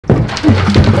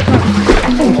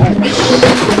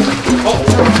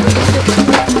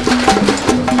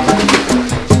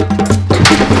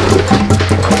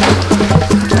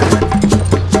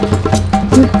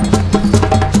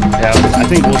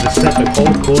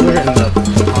cold cooler in the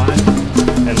pond.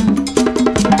 And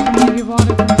you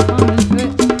water from the pond into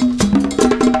it.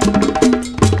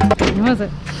 What was it?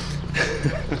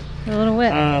 A little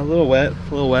wet. a little wet,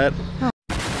 a little wet. Oh.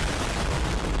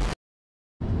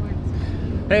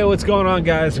 Hey, what's going on,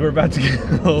 guys? We're about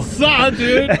to go. Saw,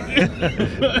 dude.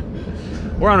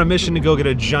 We're on a mission to go get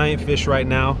a giant fish right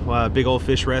now. Big old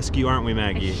fish rescue, aren't we,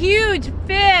 Maggie? A huge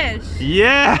fish.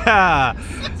 Yeah,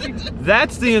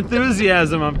 that's the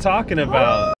enthusiasm I'm talking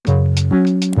about.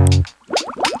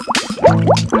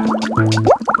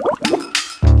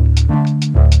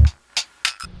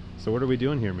 So what are we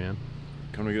doing here, man?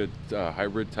 Coming to get a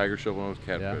hybrid tiger shovelnose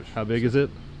catfish. Yeah. How big is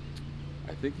it?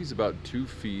 I think he's about 2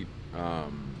 feet.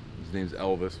 His name's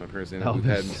Elvis. My parents' name. We've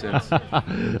had him since.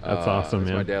 That's awesome,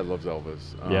 man. My dad loves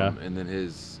Elvis. Yeah. And then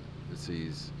let's see,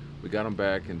 we got him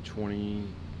back in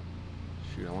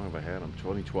how long have I had him?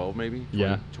 2012 maybe?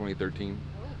 2013.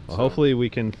 Well, hopefully we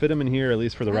can fit him in here at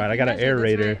least for the ride. I got an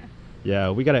aerator. Yeah,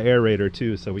 we got an aerator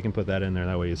too, so we can put that in there.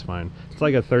 That way he's fine. It's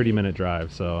like a 30-minute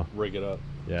drive, so. Rig it up.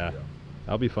 Yeah.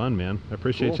 That'll be fun, man. I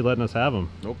appreciate you letting us have him.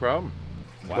 No problem.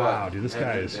 Wow, dude, this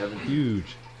guy is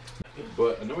huge.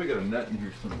 But I know we got a net in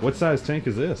here somewhere. What size tank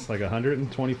is this? Like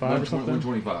 125 or something?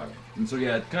 125. And so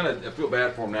yeah, I feel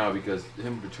bad for him now because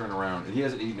him to turn around, and he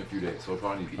hasn't eaten in a few days, so he'll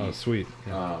probably need to eat. Oh, sweet.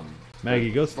 Yeah.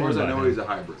 Maggie, go stand by. As far as I know, he's a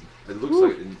hybrid. It looks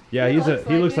like. Yeah, he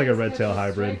looks like a Redtail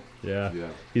hybrid. Yeah. Yeah.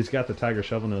 He's got the tiger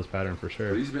shovel nose pattern for sure.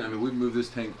 But he's been. I mean, we've moved this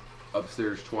tank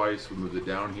upstairs twice. We moved it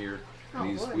down here.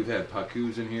 And we've had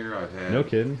pacus in here. I've had. No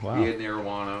kidding. Wow. He had an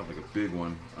arowana, like a big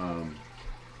one.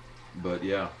 But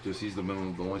yeah, he's the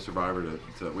only survivor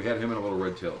we had him in a little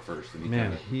redtail at first.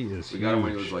 And he is We got him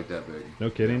when he was like that big. No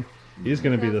kidding. Yeah. He's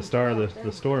going to be the star of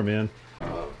the store, man.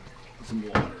 Some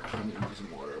water. I'm going to do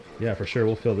some water. Yeah, for sure.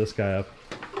 We'll fill this guy up.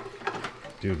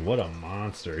 Dude, what a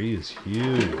monster. He is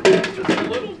huge. Just a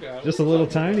little guy. Just a little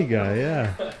tiny guy,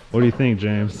 yeah. What do you think,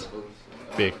 James?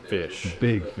 Big fish.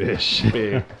 Big fish.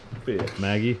 Big fish.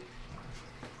 Maggie?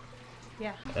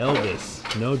 Yeah.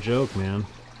 Elvis. No joke, man.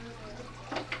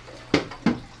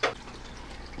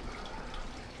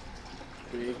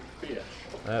 Big fish.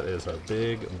 That is a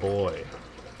big boy.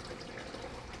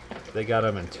 They got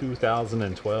him in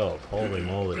 2012. Holy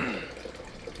moly.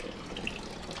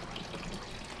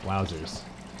 Wowzers.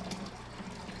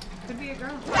 Could be a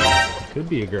girl. Could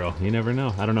be a girl. You never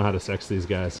know. I don't know how to sex these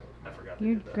guys. I forgot.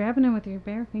 You're grabbing it with your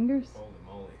bare fingers? Holy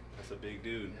moly. That's a big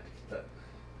dude.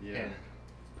 Yeah.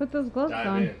 Put those gloves Dive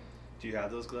on. in. Do you have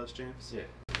those gloves, James? Yeah.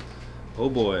 Oh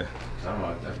boy. I don't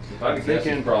know. I'm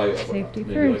thinking probably Safety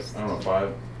maybe first. like, I don't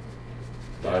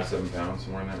know, 7 pounds,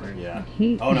 somewhere in that range. Yeah.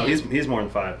 He, Oh no, he's more than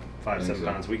 5, 7 so.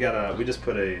 pounds. We just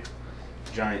put a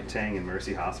giant tang in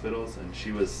Mercy Hospitals, and I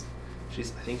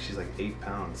think she's like 8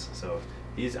 pounds. So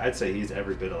I'd say he's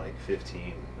every bit of like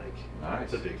 15. Like, Nice.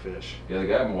 It's a big fish. Yeah, the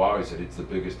guy in Milwaukee said it's the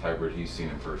biggest hybrid he's seen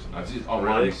in person. I've seen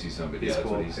already see somebody. He's Yeah, that's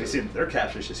cool. what he said. Their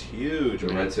catfish is huge. The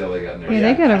man. red tail they got in there. Yeah,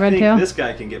 they got a I red think tail. this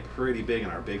guy can get pretty big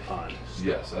in our big pond.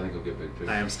 Yes, I think he'll get big fish.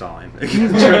 I am stalling.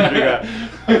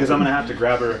 Because I'm gonna have to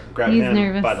grab He's him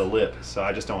nervous. by the lip, so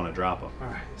I just don't want to drop him. All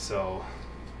right, so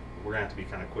we're gonna have to be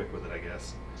kind of quick with it, I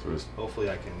guess. So just Hopefully,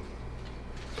 I can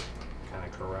kind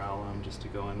of corral him just to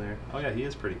go in there. Oh yeah, he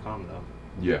is pretty calm though.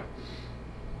 yeah.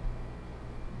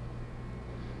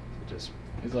 So just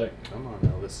He's like, come on,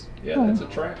 Elvis. yeah, that's a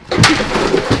trap.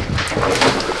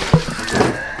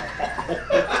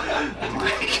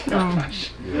 Oh my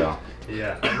gosh. Yeah.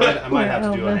 Yeah, I might have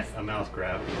to do Elvis. a mouth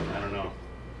grab. I don't know.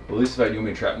 Well, at least if I do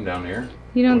me trap him down there.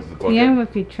 You with the don't. bucket. Yeah,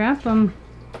 if you trap them.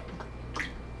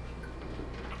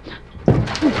 I'm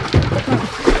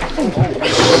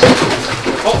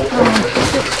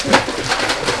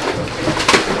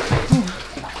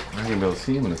gonna be able to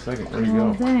see him in a second. Where'd he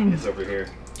Oh, go? dang. He's over here.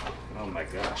 Oh my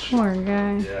gosh. Poor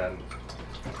guy. Yeah.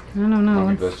 I don't know.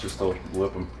 Maybe that's just to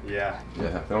lip him. Yeah.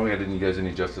 Yeah. I don't think I did you guys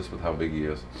any justice with how big he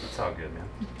is. It's all good, man.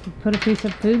 Put a piece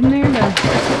of food in there to.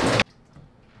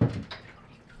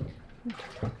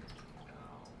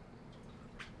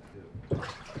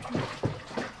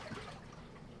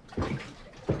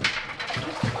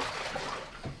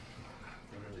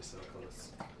 We're really so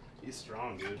close. He's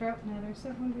strong, dude. Trout net or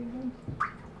something would be good.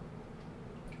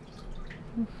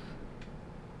 Oof.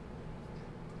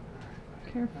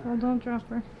 Careful, don't drop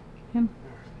her. Him.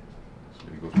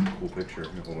 Maybe go for a cool picture.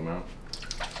 Let me hold him out.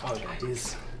 Oh yeah,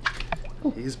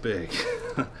 he's big.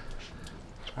 All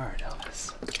right,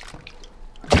 Elvis.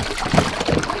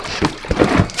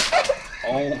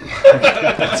 Oh my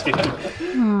God, dude.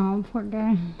 Oh, poor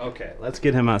guy. Okay, let's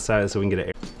get him outside so we can get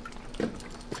it.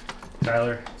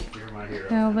 Tyler, you're my hero.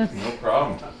 Elvis. No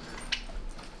problem.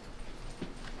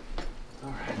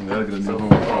 All right. Yeah, get a new So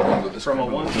home. from a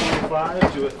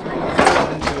 125 to a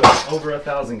 300 to over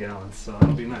 1,000 gallons. So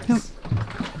that'll be nice.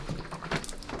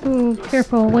 Ooh,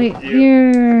 careful. Wait, You.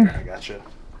 here. I gotcha.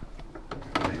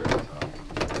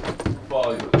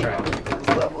 Follow you. Try to keep those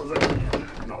levels up.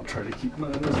 And I'll try to keep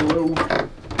mine as low.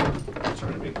 I'll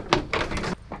try to make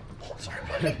it. Oh, sorry,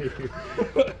 buddy.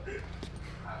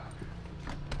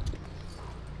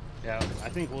 Yeah, I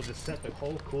think we'll just set the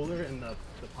whole cooler in the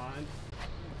pond.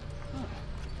 Oh,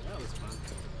 that was fun.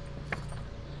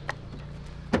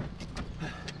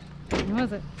 What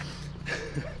was it?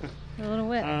 A little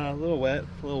wet. A little wet,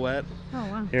 a little wet. Oh,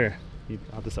 wow. Here,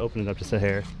 I'll just open it up just a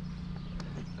hair.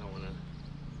 I don't want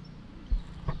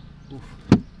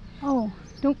to. Oh,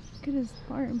 don't get his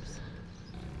barbs.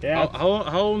 Yeah. How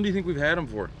long do you think we've had him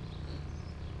for?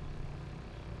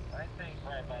 I think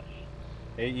probably about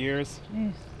 8 years.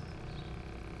 Jeez.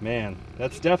 Man,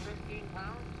 that's def. 15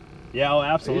 pounds. Yeah, oh,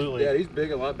 absolutely. He's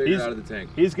big, a lot bigger He's- out of the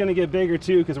tank. He's gonna get bigger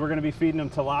too, because we're gonna be feeding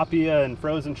him tilapia and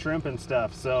frozen shrimp and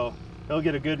stuff. So he'll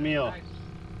get a good meal.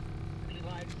 He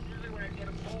likes, usually when I get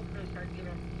him goldfish, I get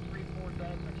him 3-4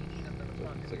 dozen and eat them in the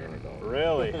bucket.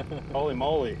 Really? Holy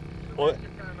moly! The Well, rest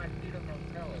of the time I feed him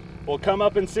those pellets. well, come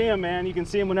up and see him, man. You can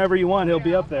see him whenever you want. He'll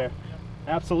be up there.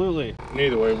 Absolutely.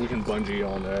 Either way, we can bungee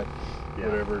on that. Yeah.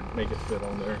 Whatever, make it fit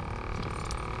on there.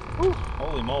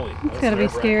 Holy moly! It's gotta be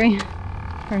scary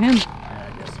for him.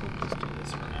 I guess we'll just do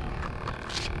this for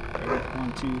now. Ready?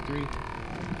 1, 2, 3.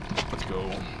 Let's go.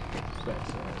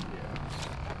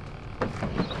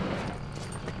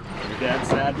 Your dad's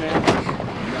sad, man.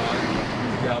 No,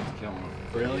 he's got to kill him.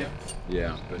 Really?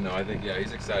 Yeah, but no, I think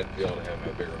he's excited to be able to have a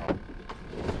bigger home.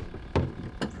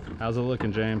 How's it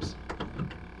looking, James?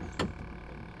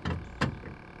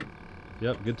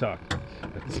 Yep, good talk.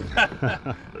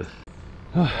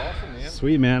 Awesome, man.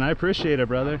 Sweet, man. I appreciate it,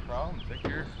 brother. No problem. Take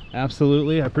care.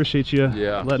 Absolutely. I appreciate you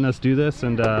Yeah. letting us do this,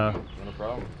 and No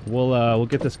problem. we'll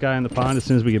get this guy in the pond as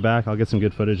soon as we get back. I'll get some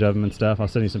good footage of him and stuff. I'll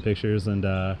send you some pictures, and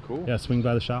Cool. yeah, swing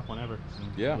by the shop whenever.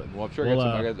 Yeah. Well, I'm sure We'll,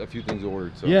 I got a few things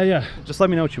ordered. So. Yeah. Just let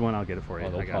me know what you want. I'll get it for you.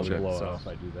 Oh, they'll I got probably you. blow it So. off if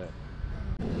I do that.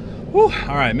 Whew.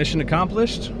 All right, mission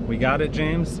accomplished. We got it,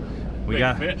 James. We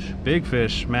got fish. Big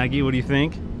fish. Maggie, what do you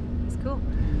think? It's cool.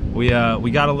 We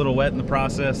got a little wet in the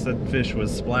process. That fish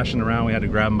was splashing around. We had to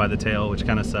grab him by the tail, which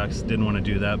kind of sucks. Didn't want to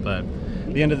do that, but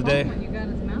at the end of the day, You got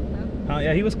his mouth though.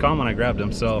 yeah, he was calm when I grabbed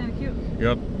him. So, Kinda cute.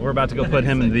 yep, we're about to go put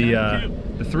him in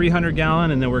the 300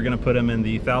 gallon, and then we're gonna put him in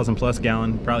the 1,000+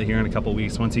 gallon probably here in a couple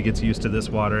weeks once he gets used to this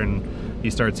water and he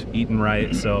starts eating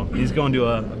right. So he's going to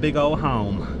a big old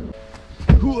home.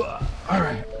 All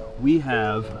right, we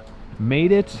have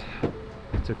made it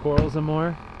to Corals and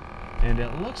More, and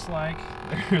it looks like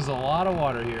there's a lot of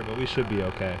water here, but we should be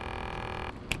okay.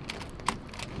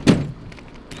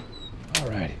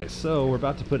 Alrighty, so we're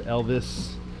about to put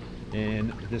Elvis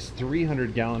in this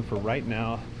 300 gallon for right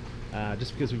now,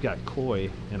 just because we've got koi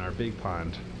in our big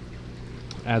pond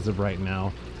as of right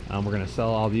now. We're gonna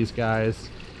sell all these guys,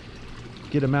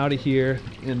 get them out of here,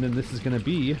 and then this is gonna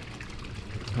be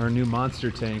our new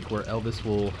monster tank where Elvis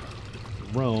will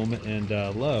roam and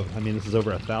love. I mean, this is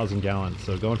over 1,000 gallons,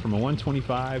 so going from a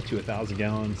 125 to 1,000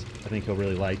 gallons, I think he'll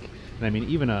really like. And I mean,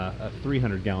 even a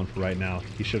 300 gallon for right now,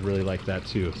 he should really like that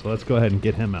too. So let's go ahead and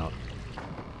get him out.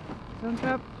 Don't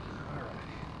drop.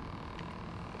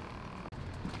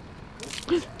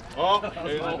 Oh, That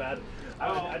was my bad.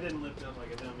 I didn't lift up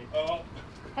like a dummy. Oh.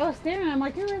 I was staring. I'm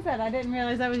like, who is that? I didn't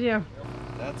realize that was you.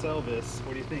 That's Elvis.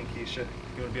 What do you think, Keisha?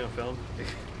 You want to be on film?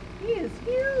 He is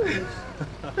huge.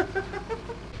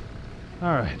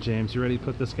 All right, James, you ready to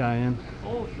put this guy in?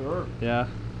 Oh, sure. Yeah.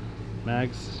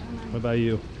 Mags, what about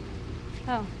you?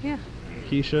 Oh, yeah.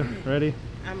 Keisha, ready?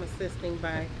 I'm assisting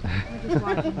by Just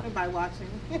watching. by watching.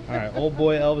 All right, old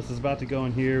boy Elvis is about to go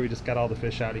in here. We just got all the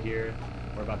fish out of here.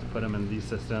 We're about to put them in these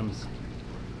systems.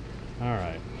 All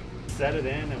right. Set it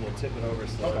in and we'll tip it over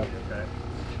slowly, okay?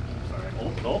 Sorry.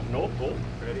 Oh, no.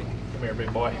 Ready? Come here,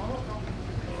 big boy. Oh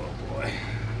boy.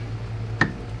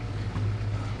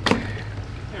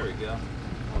 There we go.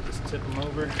 I'll just tip them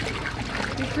over.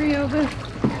 Be free, Elvis.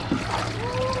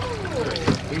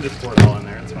 We can just pour it all in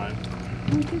there, it's fine.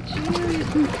 Look at you. You're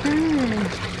concerned.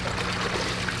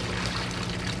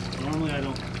 Normally I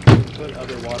don't put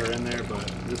other water in there, but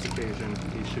this occasion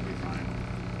he should be fine.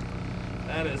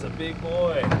 That is a big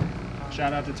boy.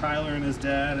 Shout out to Tyler and his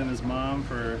dad and his mom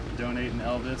for donating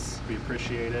Elvis. We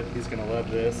appreciate it. He's gonna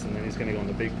love this, and then he's gonna go in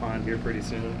the big pond here pretty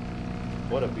soon.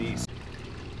 What a beast.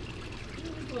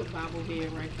 Little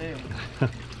bobblehead right there.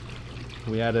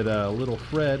 We added a little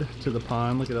Fred to the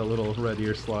pond. Look at that little red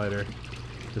ear slider.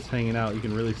 Just hanging out. You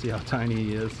can really see how tiny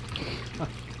he is.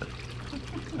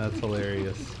 That's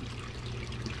hilarious.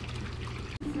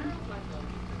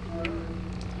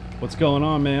 What's going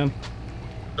on, man?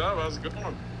 How's it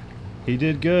going? He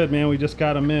did good, man. We just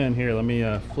got him in. Here, let me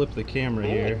flip the camera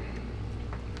here.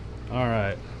 All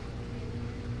right.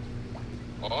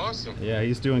 Awesome. Yeah,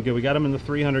 he's doing good. We got him in the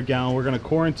 300 gallon. We're going to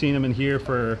quarantine him in here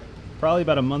for probably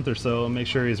about a month or so and make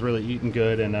sure he's really eating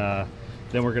good. And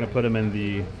then we're going to put him in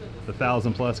the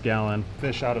 1,000+ gallon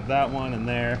fish out of that one and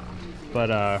there. But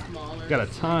got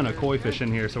a ton of koi fish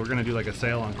in here, so we're going to do like a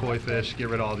sale on koi fish, get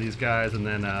rid of all these guys, and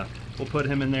then we'll put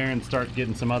him in there and start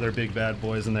getting some other big bad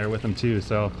boys in there with him too.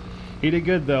 So he did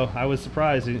good though. I was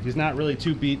surprised. He's not really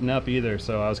too beaten up either,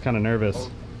 so I was kind of nervous.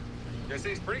 Yes,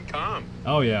 he's pretty calm.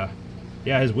 Oh yeah.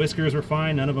 Yeah, his whiskers were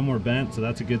fine. None of them were bent, so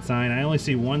that's a good sign. I only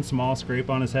see one small scrape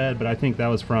on his head, but I think that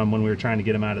was from when we were trying to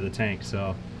get him out of the tank.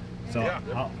 So Yeah,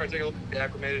 probably take a little bit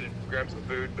acclimated and grab some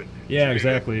food, but yeah,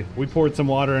 exactly. We poured some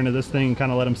water into this thing,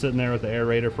 kind of let him sit in there with the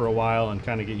aerator for a while and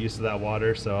kind of get used to that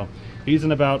water. So he's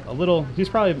in about he's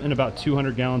probably in about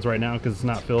 200 gallons right now because it's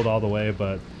not filled all the way,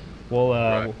 but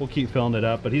we'll keep filling it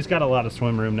up. But he's got a lot of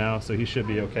swim room now, so he should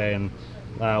be okay. And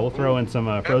we'll throw in some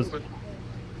frozen.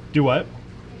 Do what?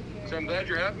 So I'm glad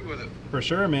you're happy with it. For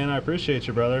sure, man. I appreciate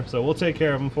you, brother. So we'll take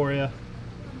care of him for you.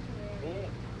 Cool.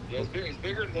 Yeah, he's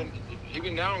bigger than,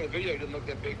 even now in the video, he didn't look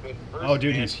that big, but in person, Oh,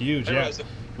 dude, man, he's huge. I Yeah, realized-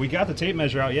 we got the tape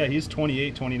measure out. Yeah, he's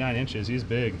 28, 29 inches. He's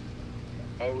big.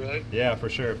 Oh, really? Yeah, for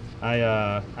sure.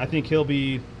 I think he'll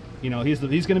be, you know, he's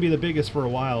going to be the biggest for a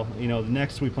while. You know,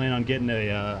 next we plan on getting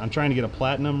I'm trying to get a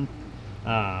platinum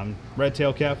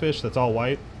redtail catfish that's all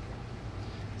white.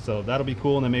 So that'll be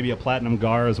cool, and then maybe a platinum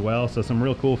gar as well. So some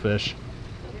real cool fish.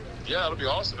 Yeah, it'll be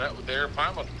awesome. That with the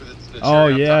Arapaima. Oh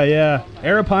yeah.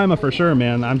 Arapaima for sure,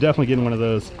 man. I'm definitely getting one of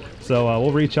those. So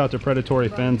we'll reach out to Predatory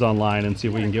Fins online and see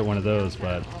if we can get one of those.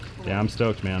 But yeah, I'm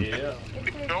stoked, man. Yeah.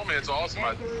 No, man, it's awesome.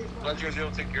 I'm glad you guys are able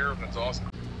to take care of him. It's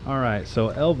awesome. All right, so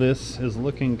Elvis is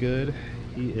looking good.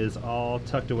 He is all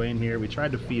tucked away in here. We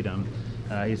tried to feed him.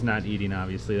 He's not eating,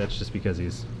 obviously. That's just because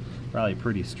he's probably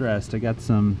pretty stressed. I got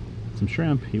some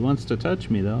shrimp. He wants to touch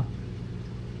me though.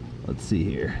 Let's see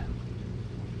here.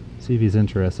 See if he's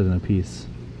interested in a piece.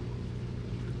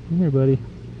 Come here, buddy.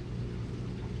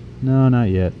 No, not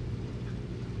yet.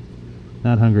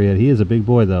 Not hungry yet. He is a big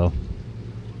boy though.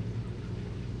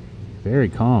 Very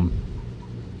calm.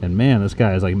 And man, this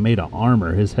guy is like made of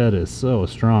armor. His head is so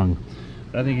strong.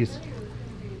 I think he's...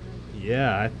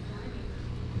 Yeah.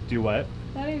 Do what?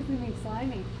 I thought he was gonna be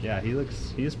slimy. Yeah,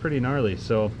 he's pretty gnarly.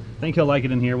 So I think he'll like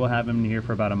it in here. We'll have him in here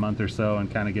for about a month or so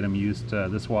and kind of get him used to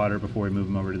this water before we move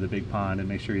him over to the big pond and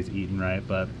make sure he's eating right.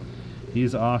 But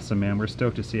he's awesome, man. We're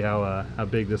stoked to see how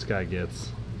big this guy gets.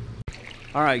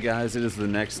 All right, guys, it is the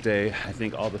next day. I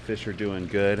think all the fish are doing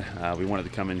good. We wanted to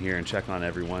come in here and check on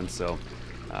everyone. So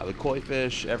the koi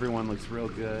fish, everyone looks real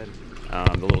good.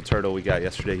 The little turtle we got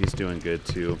yesterday, he's doing good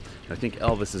too. And I think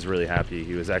Elvis is really happy.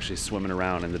 He was actually swimming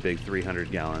around in the big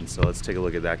 300 gallons. So let's take a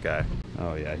look at that guy.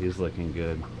 Oh yeah, he's looking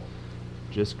good.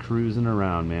 Just cruising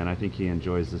around, man. I think he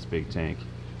enjoys this big tank.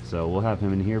 So we'll have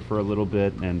him in here for a little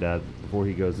bit and before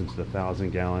he goes into the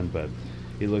 1,000 gallon, but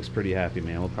he looks pretty happy,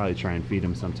 man. We'll probably try and feed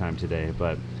him sometime today.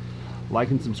 But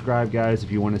like and subscribe, guys,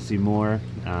 if you want to see more.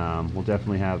 We'll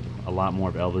definitely have a lot more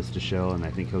of Elvis to show, and I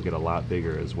think he'll get a lot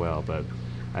bigger as well. But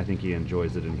I think he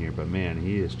enjoys it in here. But man,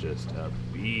 he is just a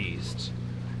beast.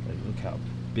 And look how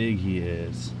big he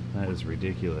is. That is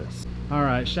ridiculous. All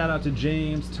right, shout out to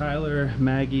James, Tyler,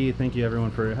 Maggie. Thank you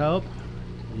everyone for your help.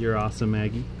 You're awesome,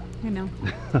 Maggie. I know.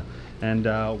 And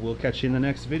we'll catch you in the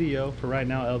next video. For right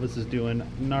now, Elvis is doing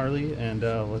gnarly, and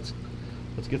let's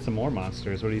get some more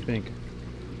monsters. What do you think?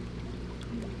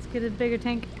 Let's get a bigger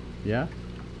tank. Yeah?